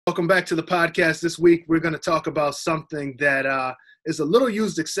Welcome back to the podcast. This week, we're going to talk about something that is a little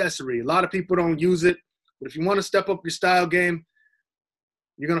used accessory. A lot of people don't use it, but if you want to step up your style game,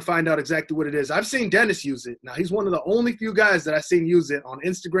 you're going to find out exactly what it is. I've seen Dennis use it. Now, he's one of the only few guys that I've seen use it on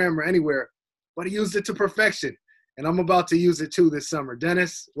Instagram or anywhere, but he used it to perfection, and I'm about to use it too this summer.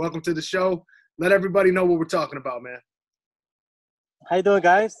 Dennis, welcome to the show. Let everybody know what we're talking about, man. How you doing,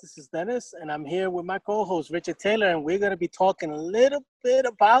 guys? This is Dennis, and I'm here with my co-host, Richard Taylor, and we're going to be talking a little bit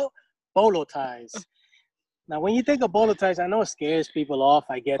about bolo ties. Now, when you think of bolo ties, I know it scares people off.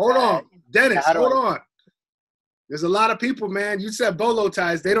 I get Hold that. on. Dennis, Yeah, hold on. There's a lot of people, man. You said bolo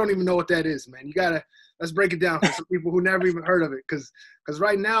ties. They don't even know what that is, man. You got to – let's break it down for some people who never even heard of it because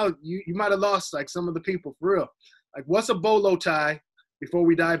right now you might have lost, like, some of the people for real. Like, what's a bolo tie before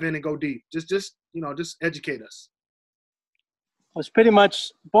we dive in and go deep? Just educate us. It's pretty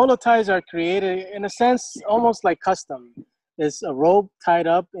much bolo ties are created in a sense almost like custom. It's a rope tied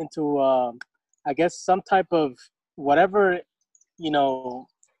up into I guess some type of whatever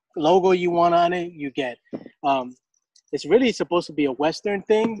logo you want on it. You get. It's really supposed to be a Western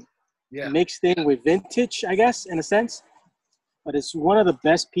thing, mixed in with vintage, I guess, in a sense. But it's one of the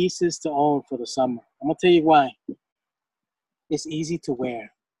best pieces to own for the summer. I'm gonna tell you why. It's easy to wear.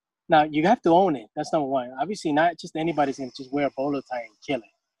 Now, you have to own it. That's number one. Obviously, not just anybody's going to just wear a bolo tie and kill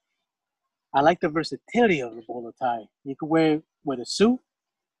it. I like the versatility of the bolo tie. You can wear it with a suit,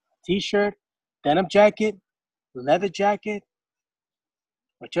 T-shirt, denim jacket, leather jacket,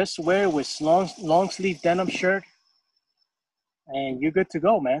 or just wear it with long sleeve denim shirt, and you're good to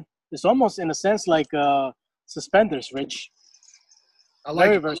go, man. It's almost, in a sense, like suspenders, Rich. I like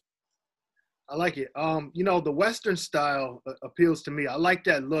Very it. versatile. I like it. The Western style appeals to me. I like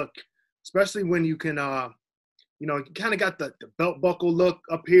that look, especially when you can, you kind of got the belt buckle look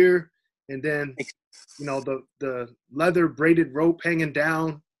up here, and then, the leather braided rope hanging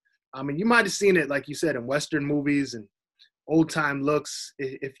down. I mean, you might have seen it, like you said, in Western movies and old time looks.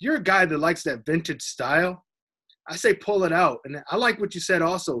 If you're a guy that likes that vintage style, I say pull it out. And I like what you said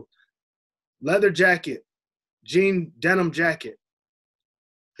also. Leather jacket, jean denim jacket.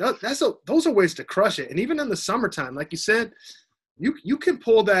 Those are ways to crush it. And even in the summertime, like you said, you can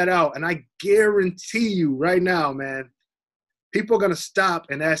pull that out. And I guarantee you right now, man, people are going to stop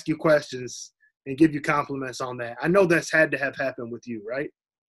and ask you questions and give you compliments on that. I know that's had to have happened with you, right?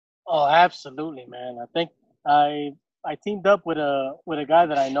 Oh, absolutely, man. I think I teamed up with a guy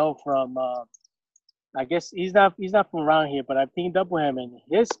that I know from I guess he's not from around here, but I've teamed up with him, and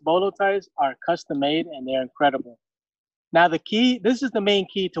his bolo ties are custom made and they're incredible. Now, this is the main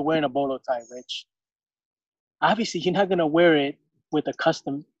key to wearing a bolo tie, Rich. Obviously, you're not going to wear it with a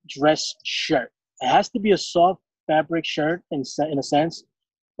custom dress shirt. It has to be a soft fabric shirt in a sense,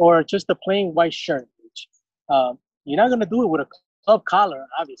 or just a plain white shirt, Rich. You're not going to do it with a club collar,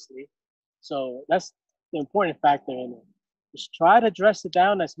 obviously. So that's the important factor in it. Just try to dress it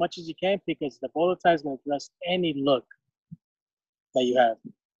down as much as you can because the bolo tie is going to dress any look that you have.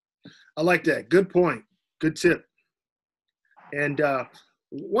 I like that. Good point. Good tip. And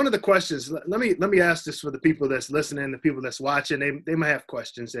one of the questions, let me ask this for the people that's listening, the people that's watching. They might have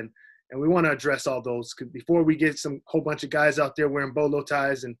questions, and we want to address all those before we get some whole bunch of guys out there wearing bolo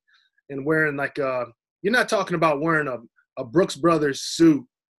ties and wearing like you're not talking about wearing a Brooks Brothers suit,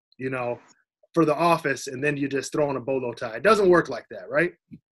 for the office, and then you're just throwing a bolo tie. It doesn't work like that, right?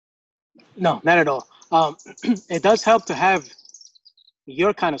 No, not at all. It does help to have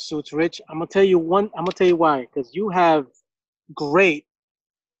your kind of suits, Rich. I'm gonna tell you why. Because you have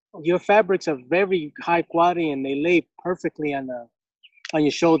your fabrics are very high quality and they lay perfectly on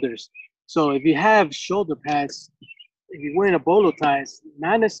your shoulders. So if you have shoulder pads, if you're wearing a bolo tie, it's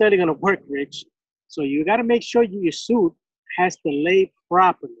not necessarily gonna work, Rich. So you got to make sure your suit has to lay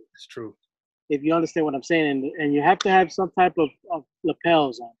properly. It's true. If you understand what I'm saying, and you have to have some type of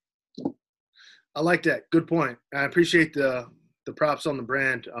lapels on. I like that. Good point. I appreciate the props on the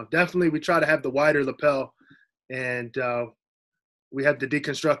brand. Definitely, we try to have the wider lapel, and we have the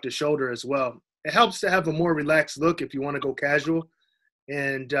deconstructed shoulder as well. It helps to have a more relaxed look if you want to go casual.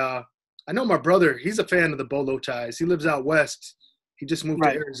 And I know my brother, he's a fan of the bolo ties. He lives out west. He just moved to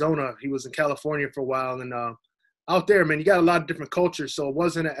Arizona. He was in California for a while, and out there, man, you got a lot of different cultures, so it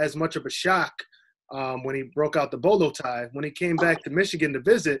wasn't as much of a shock when he broke out the bolo tie. When he came back to Michigan to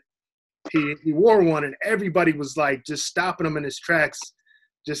visit, he wore one, and everybody was like just stopping him in his tracks,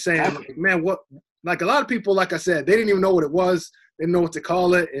 just saying, like, man, what? Like a lot of people, like I said, they didn't even know what it was. They didn't know what to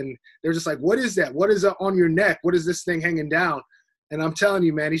call it, and they're just like, what is that? What is on your neck? What is this thing hanging down? And I'm telling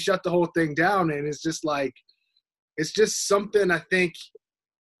you, man, he shut the whole thing down, and it's just like, it's just something I think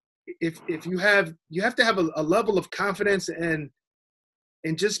if you have to have a level of confidence and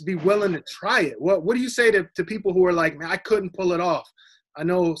and just be willing to try it. What do you say to people who are like, man, I couldn't pull it off? I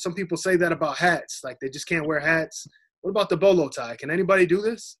know some people say that about hats, like they just can't wear hats. What about the bolo tie? Can anybody do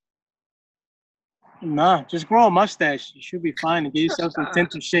this? Nah, just grow a mustache. You should be fine and get yourself some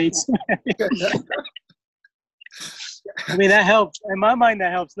tinted shades. I mean, that helps. In my mind,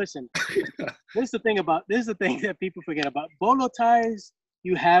 that helps. Listen, this is the thing that people forget about. Bolo ties,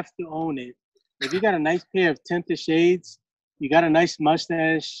 you have to own it. If you got a nice pair of tinted shades, you got a nice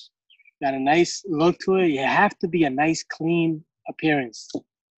mustache, got a nice look to it, you have to be a nice, clean appearance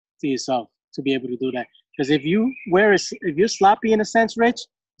to yourself to be able to do that. Because if you're sloppy in a sense, Rich,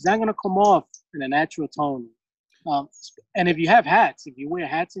 it's not gonna come off in a natural tone. And if you have hats, if you wear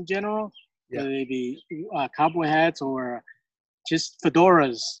hats in general, whether they be cowboy hats or just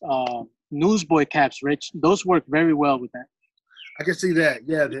fedoras, newsboy caps, Rich, those work very well with that. I can see that.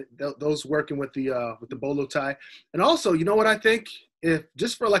 Yeah, those working with the bolo tie. And also, you know what I think? If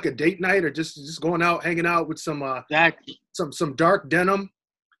just for like a date night or just going out, hanging out with some some dark denim,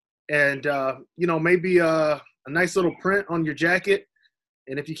 and maybe a nice little print on your jacket,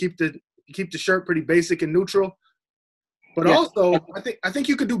 and if you keep the shirt pretty basic and neutral. But also, I think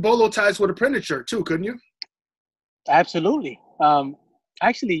you could do bolo ties with a printed shirt too, couldn't you? Absolutely.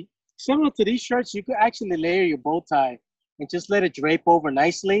 Actually, similar to these shirts, you could actually layer your bow tie and just let it drape over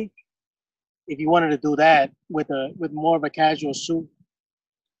nicely. If you wanted to do that with more of a casual suit,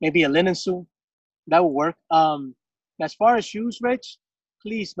 maybe a linen suit, that would work. As far as shoes, Rich,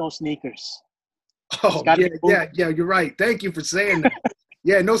 please no sneakers. Oh yeah, you're right. Thank you for saying that.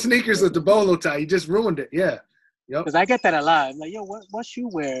 Yeah, no sneakers with the bolo tie. You just ruined it. Yeah. Yep. Because I get that a lot. I'm like, yo, what shoe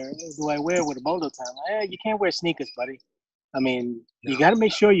do I wear with a bolo tie? I'm like, you can't wear sneakers, buddy. I mean, you got to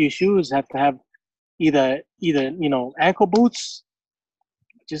make sure your shoes have to have either ankle boots,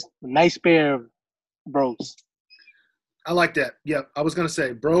 just a nice pair of brogues. I like that. Yeah, I was gonna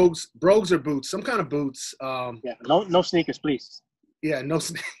say brogues or boots, some kind of boots. No sneakers, please. Yeah, no.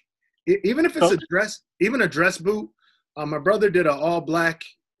 Even if it's a dress boot. My brother did an all black.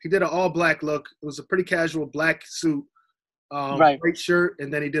 He did an all black look. It was a pretty casual black suit, white shirt,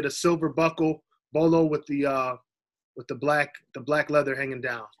 and then he did a silver buckle bolo with the black leather hanging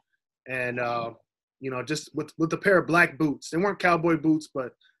down, and just with a pair of black boots. They weren't cowboy boots,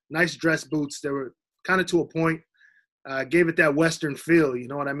 but nice dress boots. They were kind of to a point. Gave it that Western feel. You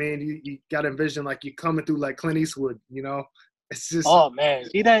know what I mean? You got to envision like you coming through like Clint Eastwood. It's just. Oh man,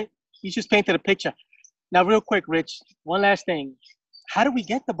 see that? You just painted a picture. Now, real quick, Rich. One last thing. How do we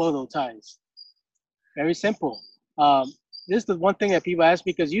get the bolo ties? Very simple. This is the one thing that people ask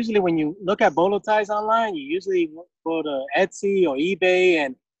me, because usually when you look at bolo ties online, you usually go to Etsy or eBay,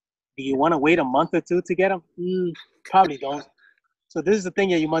 and do you want to wait a month or two to get them? Probably don't. So this is the thing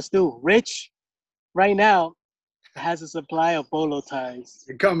that you must do. Rich, right now, has a supply of bolo ties.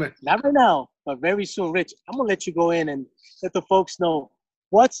 You're coming. Not right now, but very soon. Rich, I'm going to let you go in and let the folks know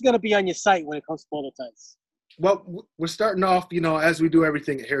what's going to be on your site when it comes to bolo ties. Well, we're starting off, as we do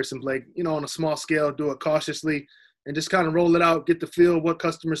everything at Harrison Blake, on a small scale, do it cautiously and just kind of roll it out, get the feel what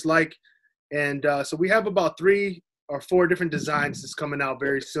customers like. And so we have about 3 or 4 different designs that's coming out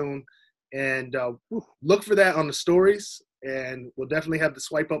very soon. And look for that on the stories. And we'll definitely have the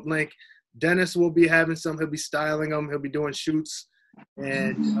swipe up link. Dennis will be having some. He'll be styling them. He'll be doing shoots.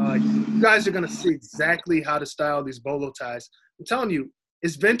 And you guys are going to see exactly how to style these bolo ties. I'm telling you,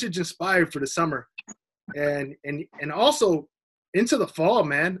 it's vintage inspired for the summer. And also into the fall,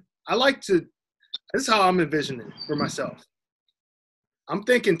 man. This is how I'm envisioning it for myself. I'm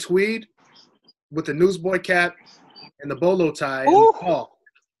thinking tweed with the newsboy cap and the bolo tie in the fall.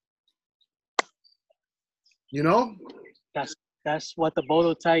 That's what the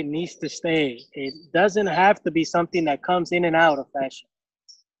bolo tie needs to stay. It doesn't have to be something that comes in and out of fashion.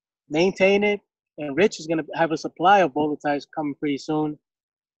 Maintain it, and Rich is gonna have a supply of bolo ties coming pretty soon.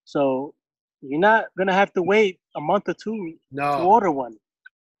 So you're not gonna have to wait a month or two to order one.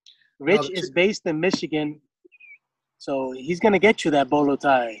 Rich is based in Michigan, so he's gonna get you that bolo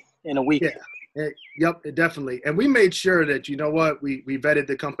tie in a week. Yep, definitely. And we made sure that we vetted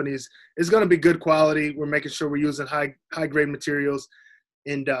the companies. It's gonna be good quality. We're making sure we're using high grade materials.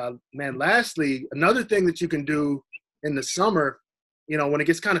 And man, lastly, another thing that you can do in the summer, when it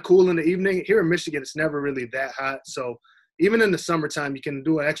gets kind of cool in the evening. Here in Michigan, it's never really that hot, so even in the summertime, you can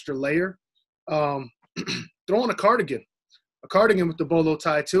do an extra layer. Throw on a cardigan with the bolo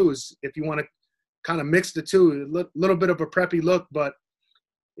tie too, is if you want to kind of mix the two, a little bit of a preppy look, but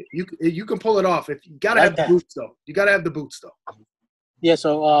you can pull it off. If you gotta have the boots though. Yeah.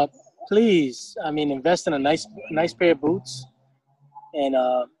 So please, invest in a nice pair of boots, and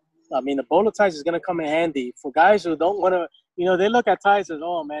the bolo ties is gonna come in handy for guys who don't want to. they look at ties as,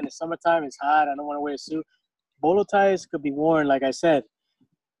 oh man, it's summertime, it's hot, I don't want to wear a suit. Bolo ties could be worn, like I said,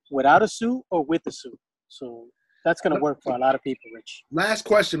 without a suit or with a suit. So that's gonna work for a lot of people, Rich. Last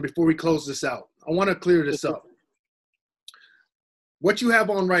question before we close this out. I want to clear this up. What you have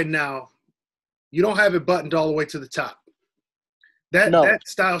on right now, you don't have it buttoned all the way to the top. That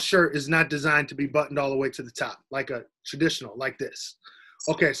style shirt is not designed to be buttoned all the way to the top, like a traditional, like this.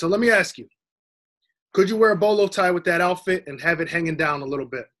 Okay, so let me ask you. Could you wear a bolo tie with that outfit and have it hanging down a little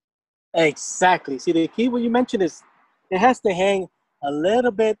bit? Exactly. See, the key what you mentioned is it has to hang a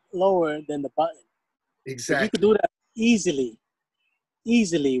little bit lower than the button. Exactly. You could do that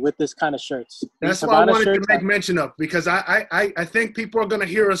easily with this kind of shirts. That's what I wanted to make mention of, because I think people are going to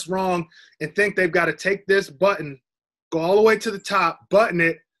hear us wrong and think they've got to take this button, go all the way to the top, button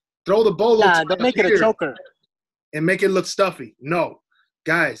it, throw the bolo tie don't make it a choker, and make it look stuffy. No,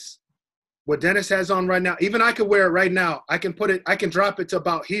 guys, what Dennis has on right now, even I could wear it right now. I can drop it to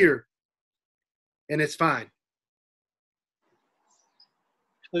about here, and it's fine.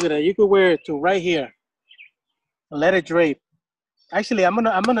 Look at that. You could wear it to right here. Let it drape. Actually, I'm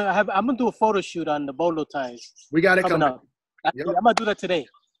gonna do a photo shoot on the bolo ties. We got it coming up. Yep. I'm gonna do that today.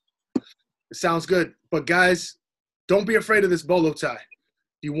 Sounds good. But guys, don't be afraid of this bolo tie.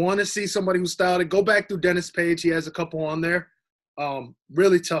 If you want to see somebody who styled it, go back through Dennis' page. He has a couple on there.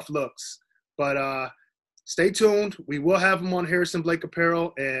 Really tough looks. But stay tuned. We will have them on Harrison Blake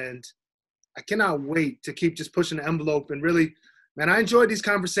Apparel, and I cannot wait to keep just pushing the envelope. And really, man, I enjoyed these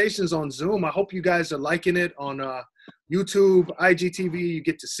conversations on Zoom. I hope you guys are liking it on YouTube, IGTV. You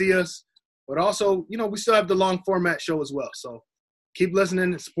get to see us. But also, we still have the long format show as well. So keep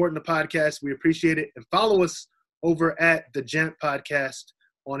listening and supporting the podcast. We appreciate it. And follow us over at the Gent Podcast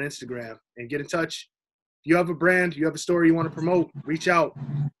on Instagram and get in touch. If you have a brand, you have a story you want to promote, reach out.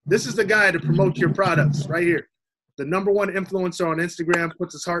 This is the guy to promote your products right here. The #1 influencer on Instagram,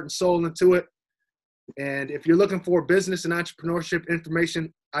 puts his heart and soul into it. And if you're looking for business and entrepreneurship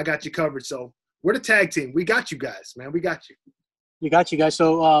information, I got you covered. So we're the tag team. We got you guys, man. We got you. We got you guys.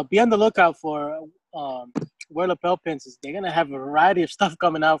 So be on the lookout for Wear Lapel Pins. They're going to have a variety of stuff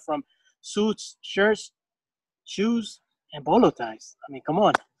coming out, from suits, shirts, shoes, and bolo ties. I mean, come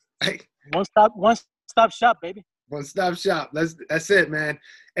on. Hey. One stop shop, baby. One stop shop. That's it, man.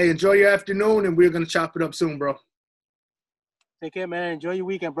 Hey, enjoy your afternoon, and we're going to chop it up soon, bro. Take care, man. Enjoy your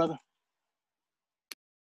weekend, brother.